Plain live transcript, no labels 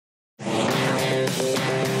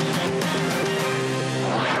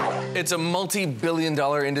It's a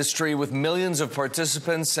multi-billion-dollar industry with millions of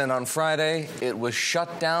participants, and on Friday, it was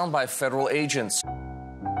shut down by federal agents. The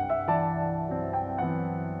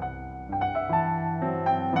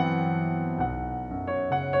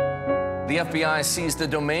FBI seized the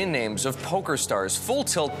domain names of PokerStars, Full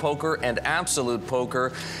Tilt Poker, and Absolute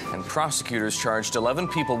Poker, and prosecutors charged 11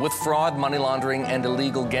 people with fraud, money laundering, and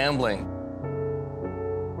illegal gambling.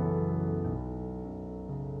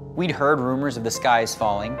 We'd heard rumors of the sky is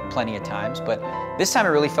falling plenty of times, but this time it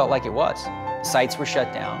really felt like it was. Sites were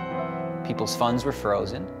shut down, people's funds were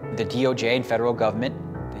frozen. The DOJ and federal government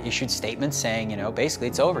issued statements saying, basically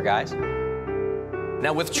it's over, guys.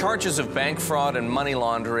 Now, with charges of bank fraud and money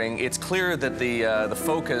laundering, it's clear that the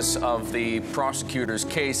focus of the prosecutor's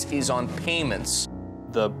case is on payments.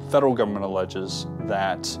 The federal government alleges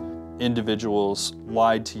that individuals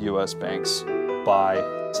lied to U.S. banks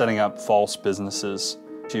by setting up false businesses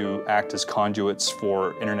to act as conduits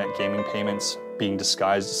for internet gaming payments, being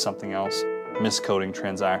disguised as something else, miscoding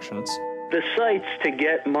transactions. The sites to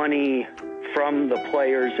get money from the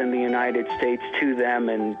players in the United States to them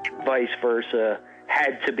and vice versa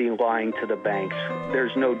had to be lying to the banks.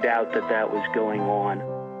 There's no doubt that that was going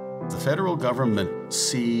on. The federal government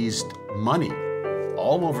seized money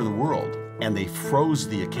all over the world, and they froze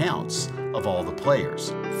the accounts of all the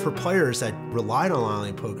players. For players that relied on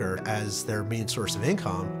online poker as their main source of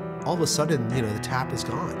income, all of a sudden, the tap is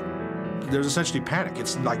gone. There's essentially panic.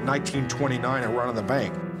 It's like 1929, a run on the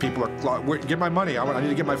bank. People are like, get my money, I need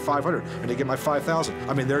to get my 500, I need to get my 5,000.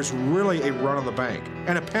 I mean, there's really a run on the bank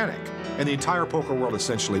and a panic. And the entire poker world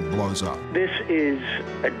essentially blows up. This is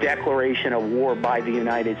a declaration of war by the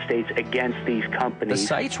United States against these companies. The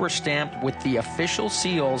sites were stamped with the official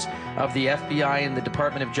seals of the FBI and the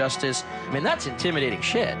Department of Justice. I mean, that's intimidating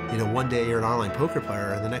shit. One day you're an online poker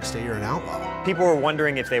player, and the next day you're an outlaw. People were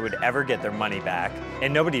wondering if they would ever get their money back,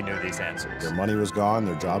 and nobody knew these answers. Their money was gone,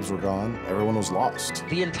 their jobs were gone, everyone was lost.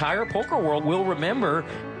 The entire poker world will remember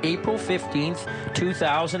April 15th,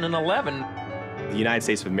 2011. The United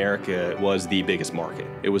States of America was the biggest market.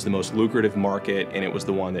 It was the most lucrative market, and it was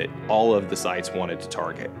the one that all of the sites wanted to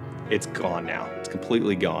target. It's gone now. It's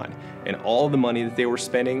completely gone. And all the money that they were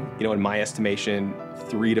spending, in my estimation,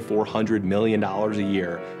 $300 to $400 million a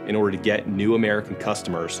year in order to get new American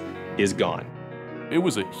customers is gone. It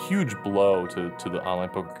was a huge blow to the online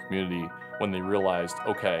poker community when they realized,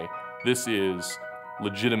 okay, this is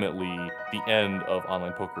legitimately the end of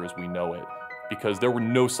online poker as we know it, because there were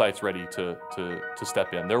no sites ready to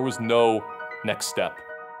step in. There was no next step.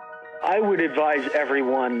 I would advise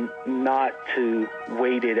everyone not to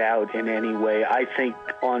wait it out in any way. I think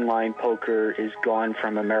online poker is gone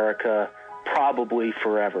from America probably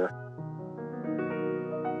forever.